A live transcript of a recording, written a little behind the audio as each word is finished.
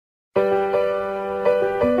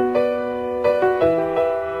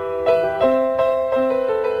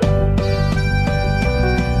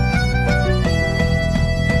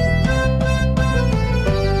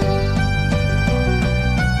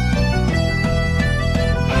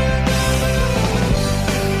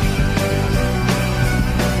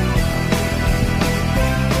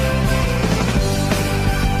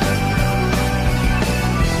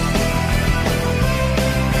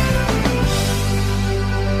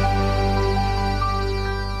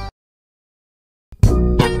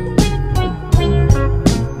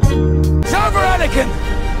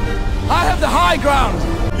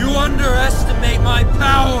underestimate my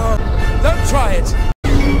power! Don't try it!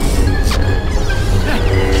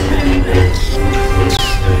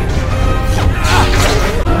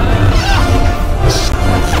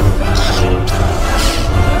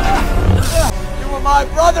 You were my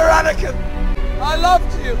brother, Anakin! I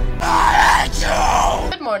loved you! I hate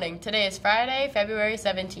you! Good morning. Today is Friday, February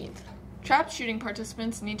 17th. Trap shooting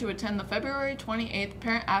participants need to attend the February 28th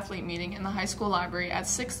parent-athlete meeting in the high school library at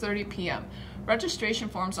 6:30 p.m. Registration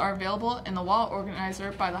forms are available in the wall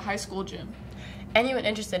organizer by the high school gym. Anyone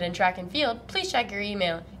interested in track and field, please check your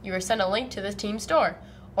email. You were sent a link to the team store.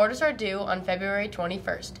 Orders are due on February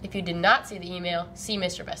 21st. If you did not see the email, see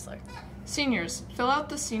Mr. Bessler. Seniors, fill out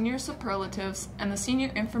the senior superlatives and the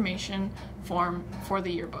senior information form for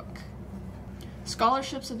the yearbook.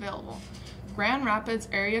 Scholarships available. Grand Rapids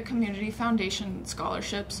Area Community Foundation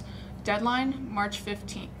scholarships, deadline March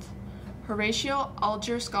 15th. Horatio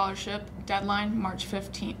Alger Scholarship, deadline March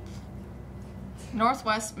 15th.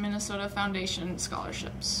 Northwest Minnesota Foundation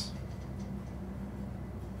scholarships.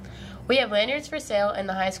 We have lanyards for sale in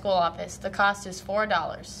the high school office. The cost is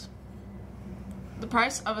 $4. The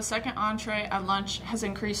price of a second entree at lunch has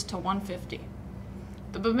increased to $1.50.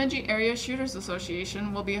 The Bemidji Area Shooters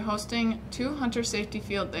Association will be hosting 2 hunter safety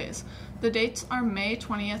field days. The dates are May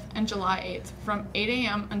 20th and July 8th from 8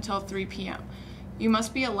 a.m. until 3 p.m. You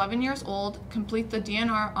must be 11 years old, complete the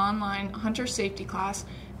DNR online hunter safety class,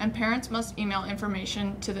 and parents must email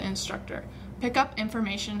information to the instructor. Pick up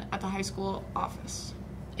information at the high school office.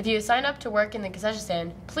 If you sign up to work in the concession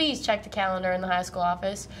stand, please check the calendar in the high school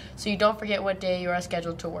office so you don't forget what day you are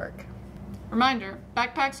scheduled to work. Reminder,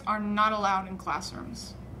 backpacks are not allowed in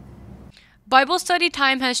classrooms. Bible study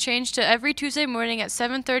time has changed to every Tuesday morning at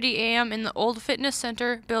 7:30 a.m. in the old fitness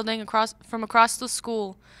center building across the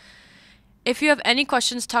school. If you have any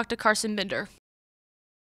questions, talk to Carson Binder.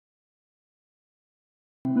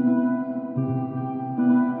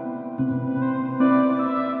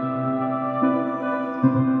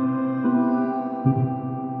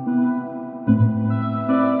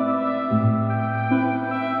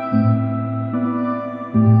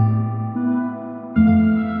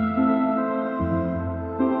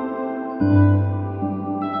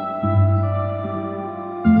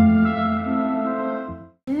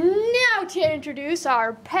 To introduce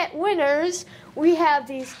our pet winners, we have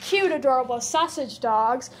these cute, adorable sausage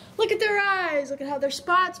dogs. Look at their eyes. Look at how their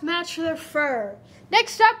spots match their fur.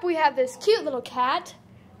 Next up, we have this cute little cat.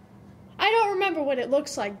 I don't remember what it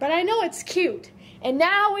looks like, but I know it's cute. And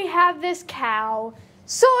now we have this cow.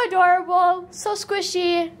 So adorable, so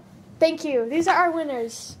squishy. Thank you. These are our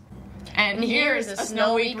winners. And here is a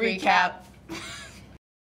Snow Week recap.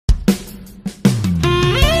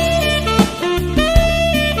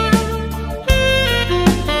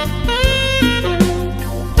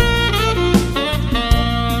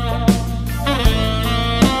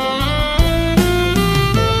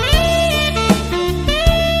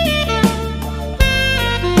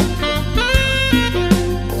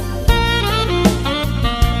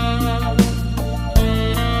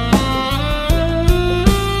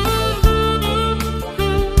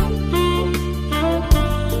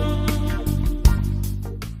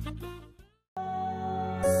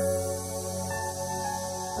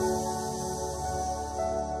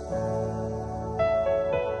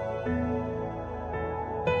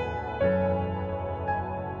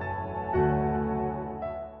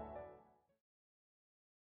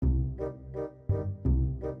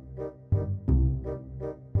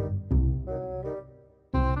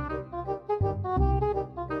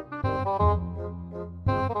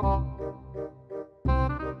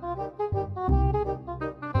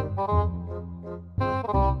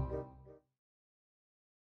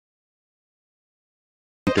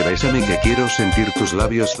 Bésame que quiero sentir tus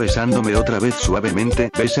labios besándome otra vez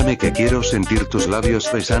suavemente. Bésame que quiero sentir tus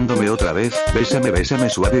labios besándome otra vez. Bésame, bésame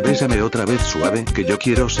suave, bésame otra vez suave. Que yo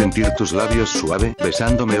quiero sentir tus labios suave,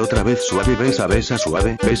 besándome otra vez suave. Besa, besa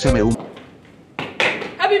suave, bésame un...